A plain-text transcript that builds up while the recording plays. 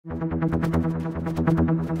All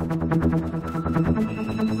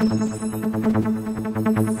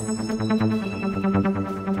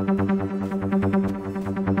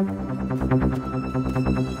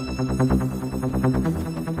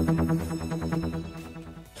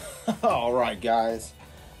right, guys.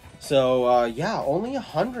 So yeah, only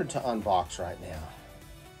 100 to unbox right now.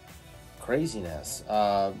 Craziness.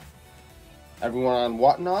 Everyone on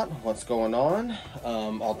Whatnot, what's going on?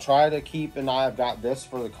 I'll try to keep an eye. I've got this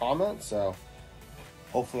for the comments, so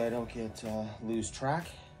hopefully I don't get lose track.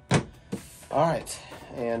 All right,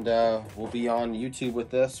 and we'll be on YouTube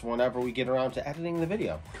with this whenever we get around to editing the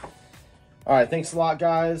video. All right, thanks a lot,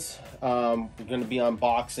 guys. We're going to be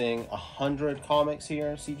unboxing 100 comics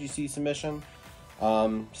here, CGC submission.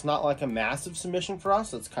 It's not like a massive submission for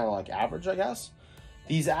us. It's kind of like average, I guess.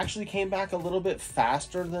 These actually came back a little bit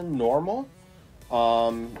faster than normal.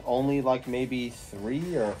 Only like maybe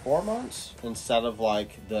 3 or 4 months instead of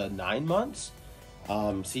like the 9 months.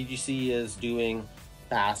 CGC is doing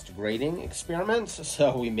fast grading experiments,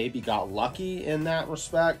 so we maybe got lucky in that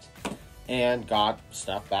respect and got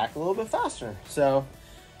stuff back a little bit faster. So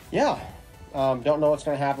yeah, don't know what's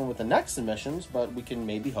going to happen with the next submissions, but we can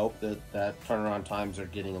maybe hope that turnaround times are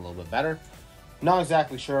getting a little bit better. Not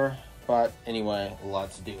exactly sure, but anyway,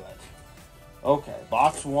 let's do it. Okay,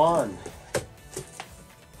 box 1.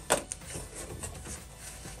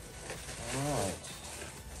 Alright.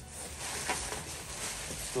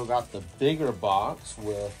 Still got the bigger box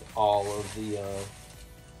with all of the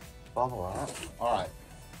bubble wrap. Alright.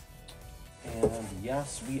 And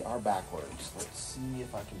yes, we are backwards. Let's see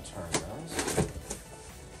if I can turn those.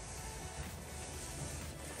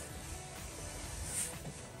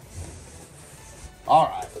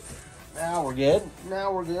 Alright. Now we're good.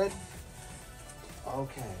 Now we're good.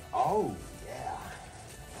 Okay. Oh, yeah.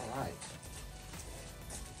 Alright.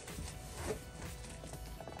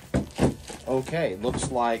 Okay,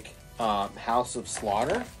 looks like House of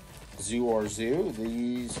Slaughter, Zoo or Zoo.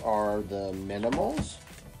 These are the minimals.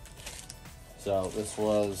 So this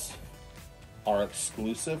was our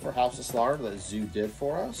exclusive for House of Slaughter that Zoo did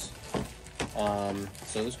for us.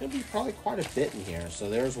 So there's going to be probably quite a bit in here. So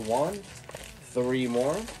there's 1, 3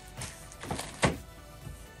 more.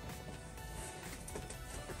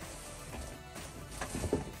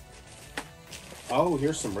 Oh,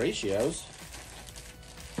 here's some ratios.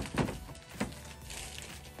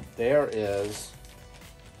 There is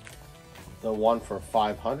the 1 for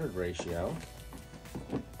 500 ratio.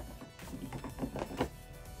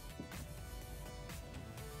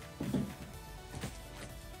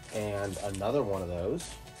 And another one of those.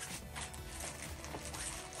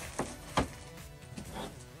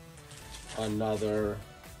 Another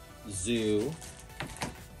Zoo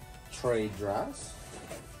trade dress.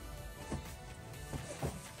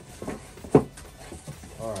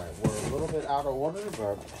 All right, we're a little bit out of order,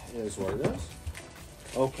 but it is what it is.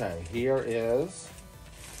 Okay, here is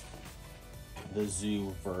the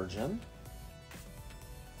Zoo Virgin.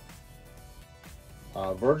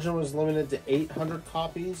 Virgin was limited to 800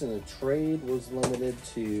 copies, and the trade was limited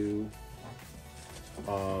to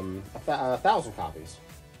 1,000 copies.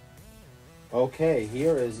 Okay,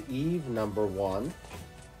 here is Eve number 1.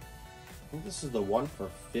 I think this is the 1 for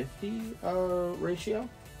 50 ratio.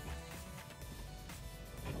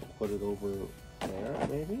 Put it over there,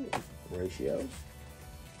 maybe. Ratios.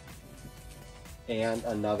 And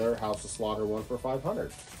another House of Slaughter 1 for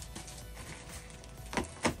 500.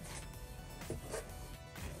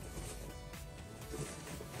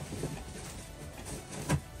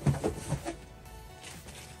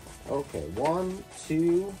 Okay, 1,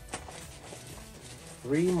 2,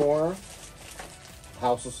 3 more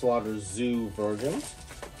House of Slaughter Zoo Virgins.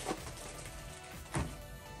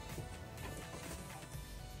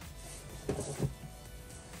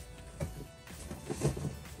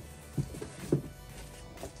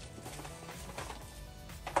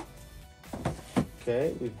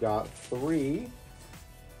 Okay, we've got 3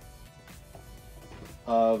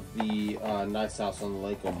 of the Nice House on the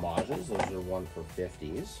Lake homages. Those are 1 for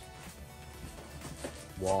 50s.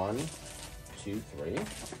 1, 2, 3.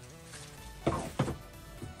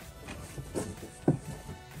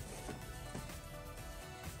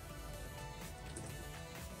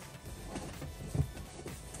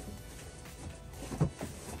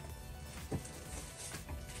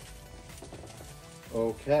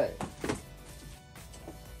 Okay.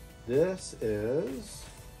 This is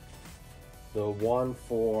the 1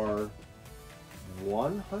 for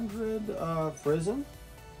 100 Frizzen.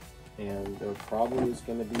 And there probably is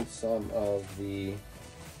going to be some of the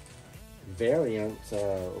variant,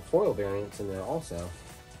 foil variants in there also.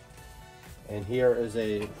 And here is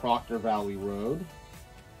a Proctor Valley Road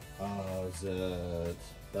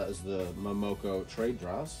That is the Momoko trade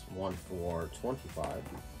dress, 1 for $25.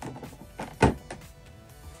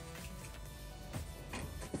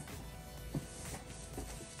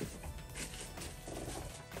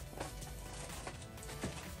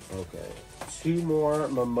 Okay, 2 more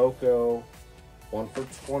Momoko 1 for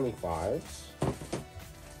 $25s,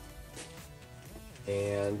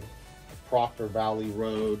 and Proctor Valley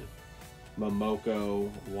Road Momoko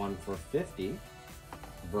 1 for $50,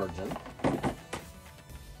 Virgin.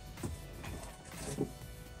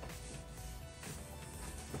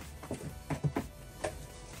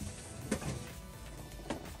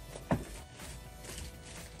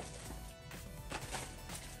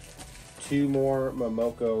 Two more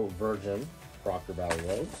Momoko Virgin Proctor Valley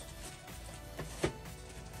Roads.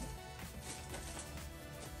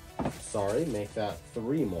 Sorry, make that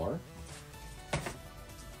 3 more.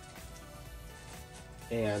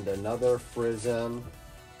 And another Frism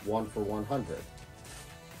 1 for 100.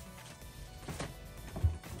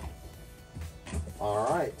 All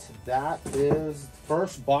right, that is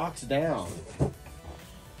first box down.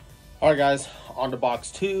 All right, guys, on to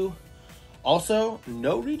box 2. Also,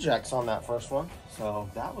 no rejects on that first one, so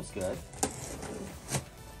that was good.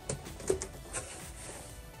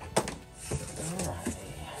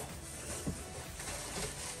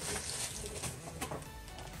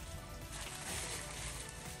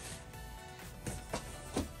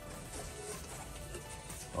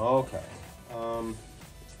 Okay.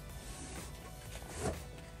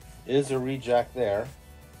 Is a reject there?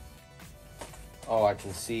 Oh, I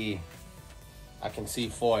can see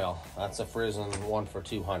foil. That's a Frism 1 for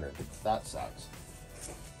 200. That sucks.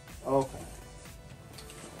 Okay.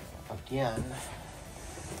 Again,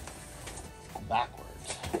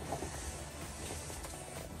 backwards.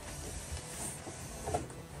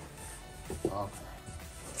 Okay.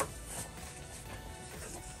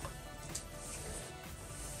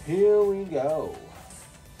 Here we go.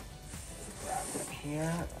 Grab them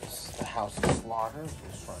here. This is the House of Slaughters.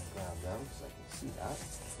 Just trying to grab them because I can see that.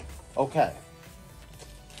 Okay.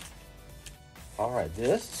 All right,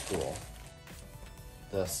 this is cool.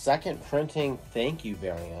 The second printing thank you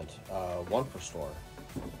variant, 1 per store.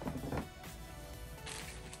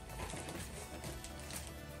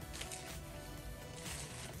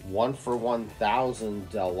 One for 1,000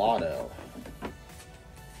 Delato.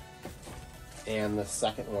 And the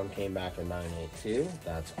second one came back in 9.8’s.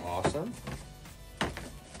 That's awesome.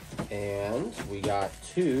 And we got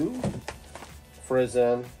 2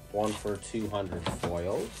 Frism 1 for 200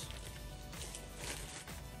 foils.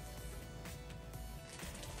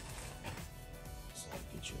 So I'll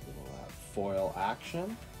get you a little foil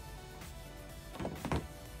action.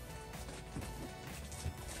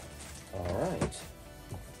 All right.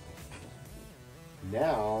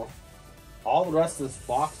 Now, all the rest of this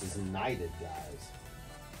box is knighted, guys.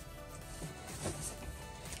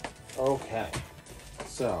 Okay,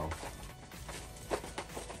 so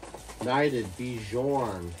knighted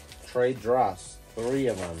Bjorn trade dress, 3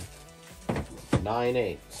 of them,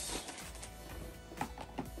 9.8’s.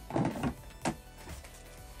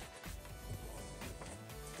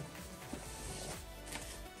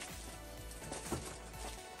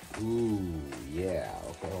 Ooh, yeah.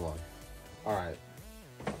 Okay, hold on. All right.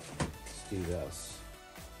 Do this.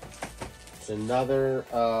 It's another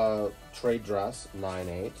trade dress,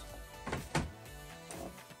 9.8.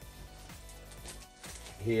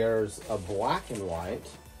 Here's a black and white,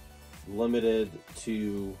 limited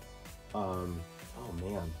to, oh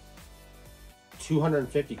man,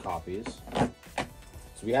 250 copies. So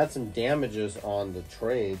we had some damages on the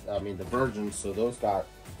trade, the Virgins, so those got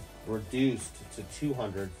reduced to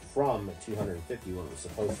 200 from 250 when it was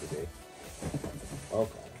supposed to be.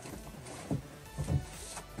 Okay.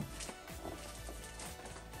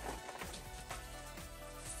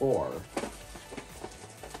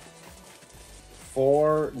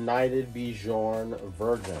 Four knighted Bjorn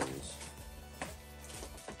Virgins,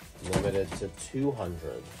 limited to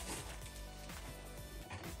 200.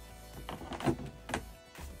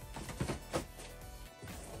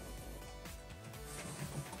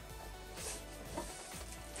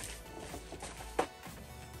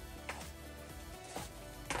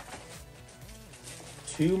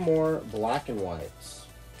 Two more black and whites.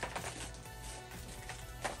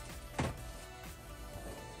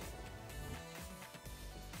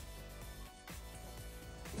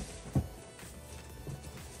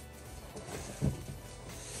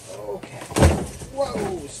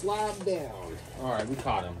 Whoa, slide down. All right, we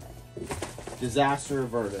caught him. Disaster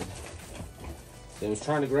averted. He was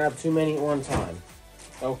trying to grab too many at one time.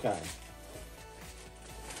 Okay.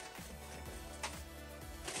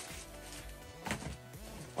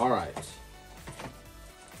 All right.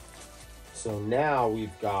 So now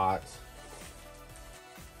we've got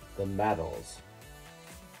the metals.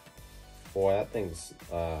 Boy, that thing's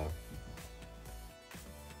got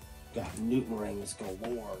Newton rings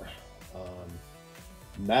galore.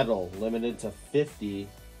 Metal limited to 50,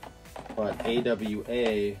 but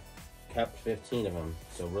AWA kept 15 of them,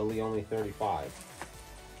 so really only 35.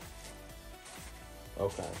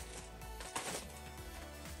 Okay.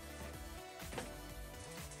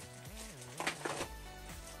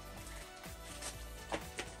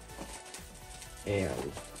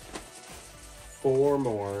 And 4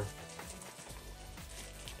 more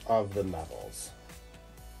of the metals.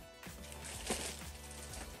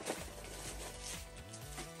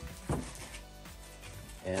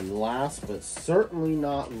 And last but certainly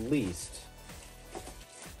not least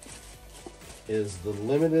is the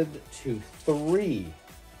limited to 5.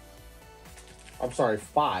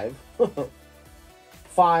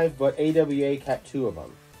 5, but AWA kept 2 of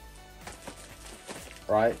them.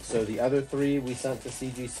 Right, so the other 3 we sent to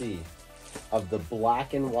CGC of the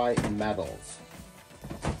black and white metals.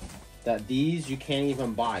 That these you can't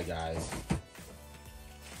even buy, guys.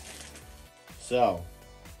 So,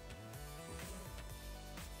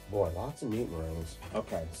 boy, lots of Newton rings.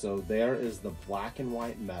 Okay, so there is the black and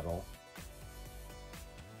white metal.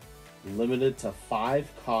 Limited to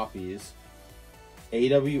 5 copies.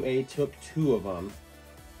 AWA took 2 of them.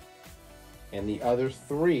 And the other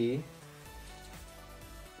 3,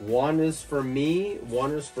 one is for me,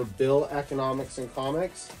 one is for Bill Economics and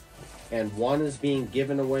Comics, and one is being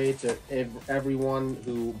given away to everyone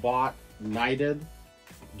who bought Knighted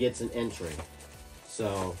gets an entry.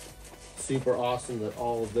 So, super awesome that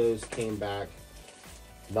all of those came back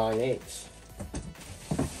 9.8's.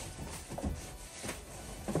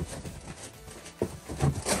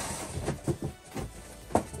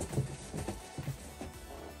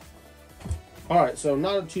 Alright, so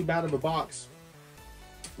not too bad of a box.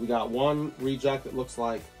 We got one reject that looks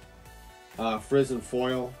like frizz and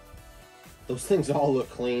foil. Those things all look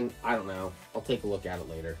clean. I don't know. I'll take a look at it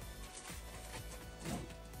later.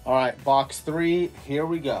 Alright, box 3, here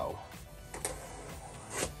we go.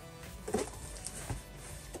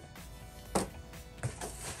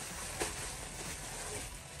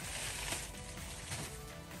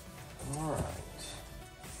 Alright.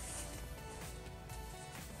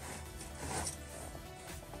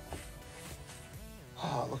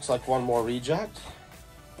 Oh, looks like one more reject.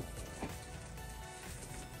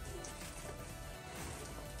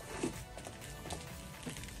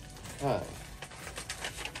 Okay.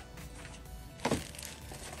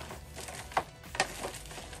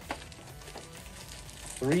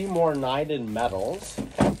 Three more Knighted metals.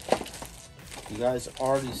 You guys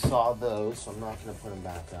already saw those, so I'm not going to put them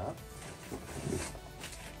back up.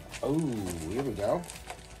 Oh, here we go.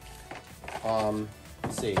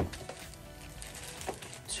 Let's see.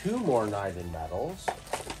 2 more Knighted metals.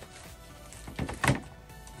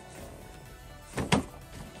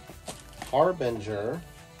 Harbinger.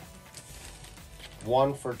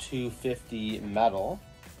 1 for 250 metal.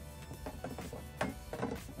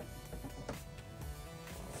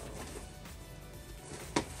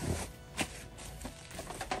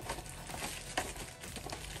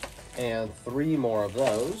 And 3 more of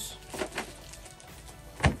those.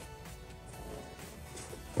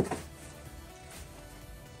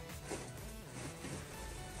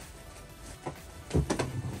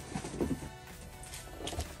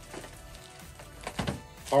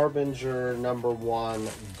 Harbinger #1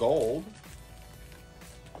 gold.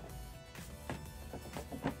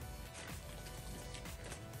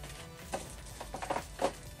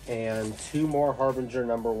 And 2 more Harbinger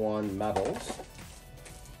 #1 metals.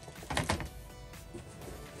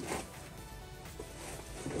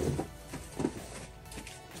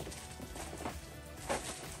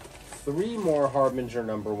 Three more Harbinger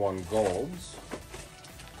 #1 golds.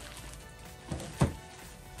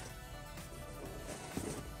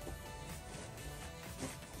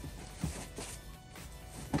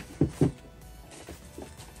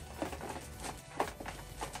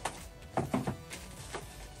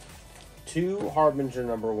 Two Harbinger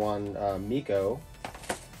 #1 Miko.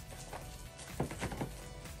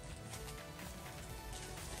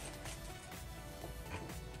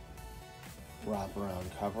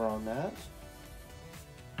 Wraparound cover on that.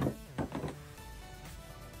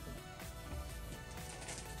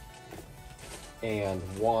 And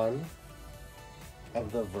 1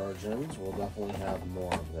 of the Virgins. We'll definitely have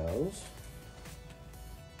more of those.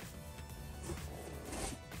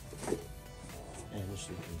 And as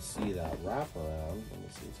you can see that wraparound, let me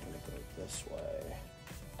see, it's going to go this way.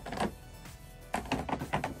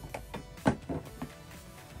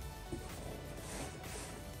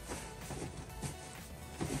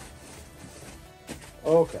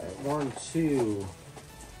 Okay, 1, 2,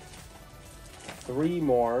 3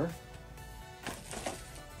 more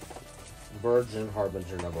Virgin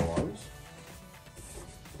Harbinger number 1s.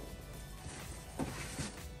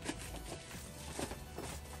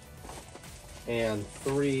 And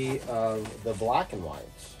 3 of the black and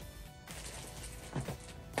whites.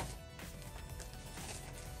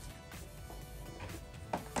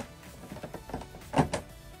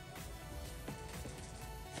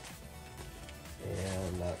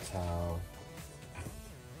 And that's how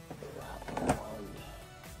the wrap around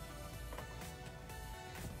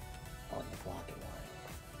on the black and white.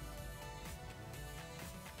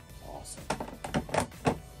 Awesome.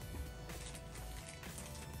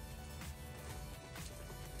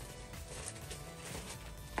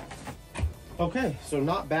 Okay, so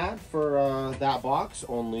not bad for that box.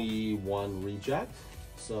 Only 1 reject.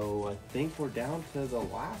 So I think we're down to the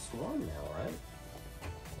last one now, right?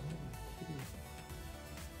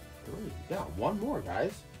 1, 2, 3. Yeah, 1 more,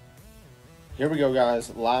 guys. Here we go,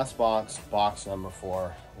 guys. Last box, box number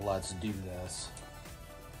 4. Let's do this.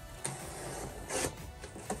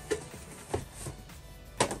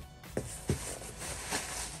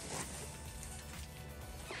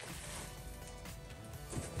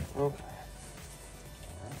 Okay.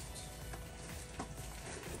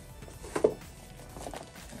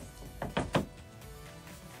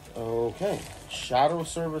 Okay, Shadow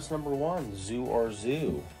Service number 1, Zoo or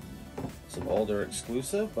Zoo. It's an older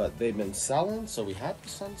exclusive, but they've been selling, so we had to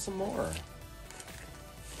send some more.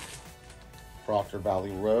 Proctor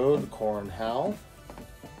Valley Road, Corin Howell,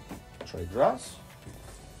 trade dress.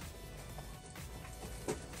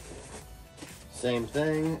 Same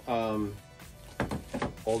thing,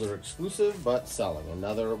 older exclusive, but selling.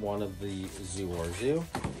 Another one of the Zoo or Zoo.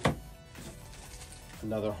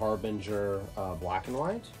 Another Harbinger black and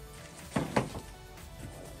white.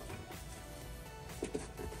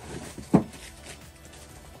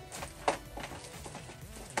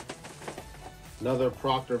 Another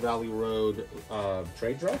Proctor Valley Road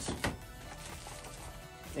trade dress.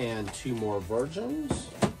 And 2 more Virgins.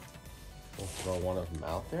 We'll throw one of them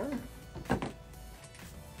out there.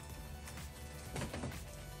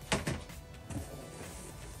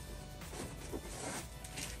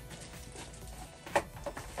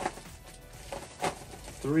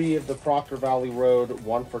 Three of the Proctor Valley Road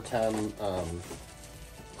 1 for 10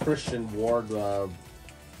 Christian Ward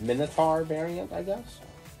Minotaur variant, I guess.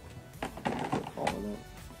 Calling it.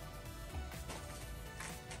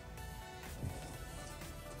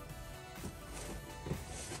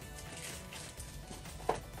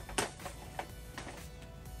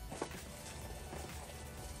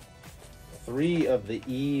 Three of the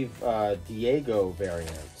Eve Diego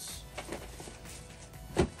variants.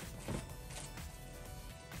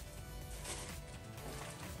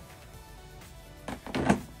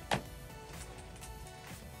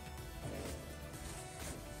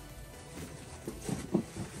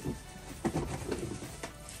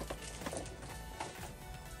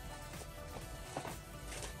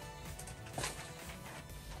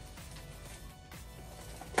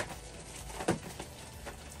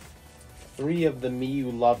 Three of the Me You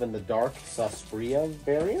Love in the Dark Suspiria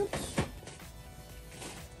variants.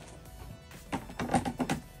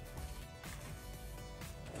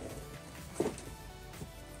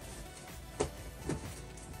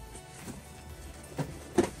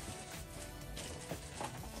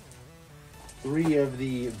 Three of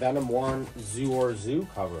the Venom 1 Zoo or Zoo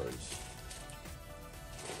covers.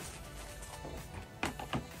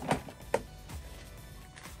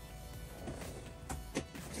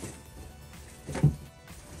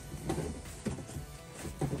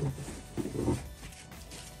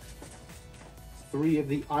 Three of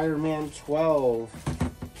the Iron Man 12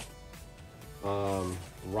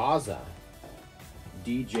 Raza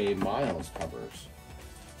DJ Miles covers.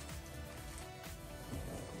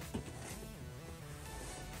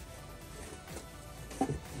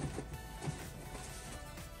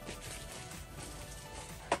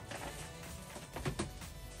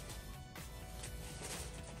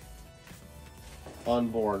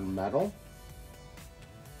 Unborn Metal,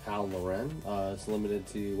 Hal Loren. It's limited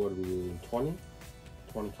to, what do we do, 20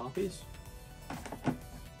 copies.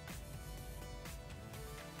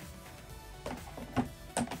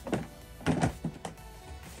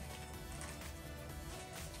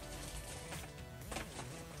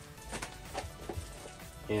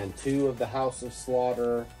 And 2 of the House of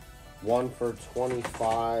Slaughter, 1 for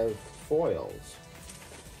 25 foils.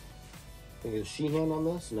 I think it's Sheehan on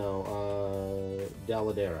this? No,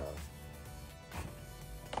 Deladera.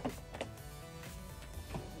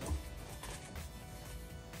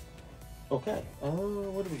 Okay,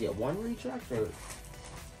 what did we get? 1 reject or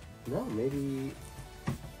No, maybe.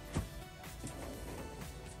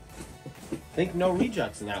 I think no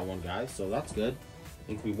rejects in that one, guys. So that's good. I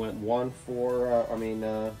think we went 25 for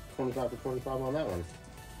 25 on that one.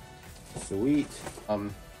 Sweet.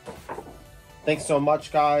 Thanks so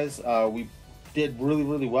much, guys. We did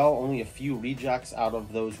really well. Only a few rejects out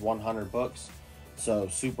of those 100 books. So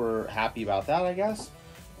super happy about that, I guess.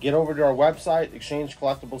 Get over to our website,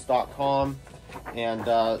 exchangecollectibles.com,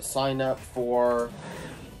 and sign up for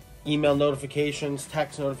email notifications,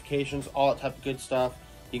 text notifications, all that type of good stuff.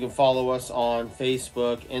 You can follow us on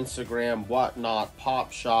Facebook, Instagram, whatnot,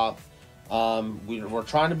 PopShop. We're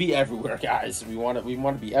trying to be everywhere, guys. We want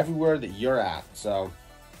to be everywhere that you're at. So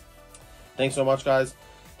thanks so much, guys.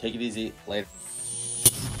 Take it easy. Later.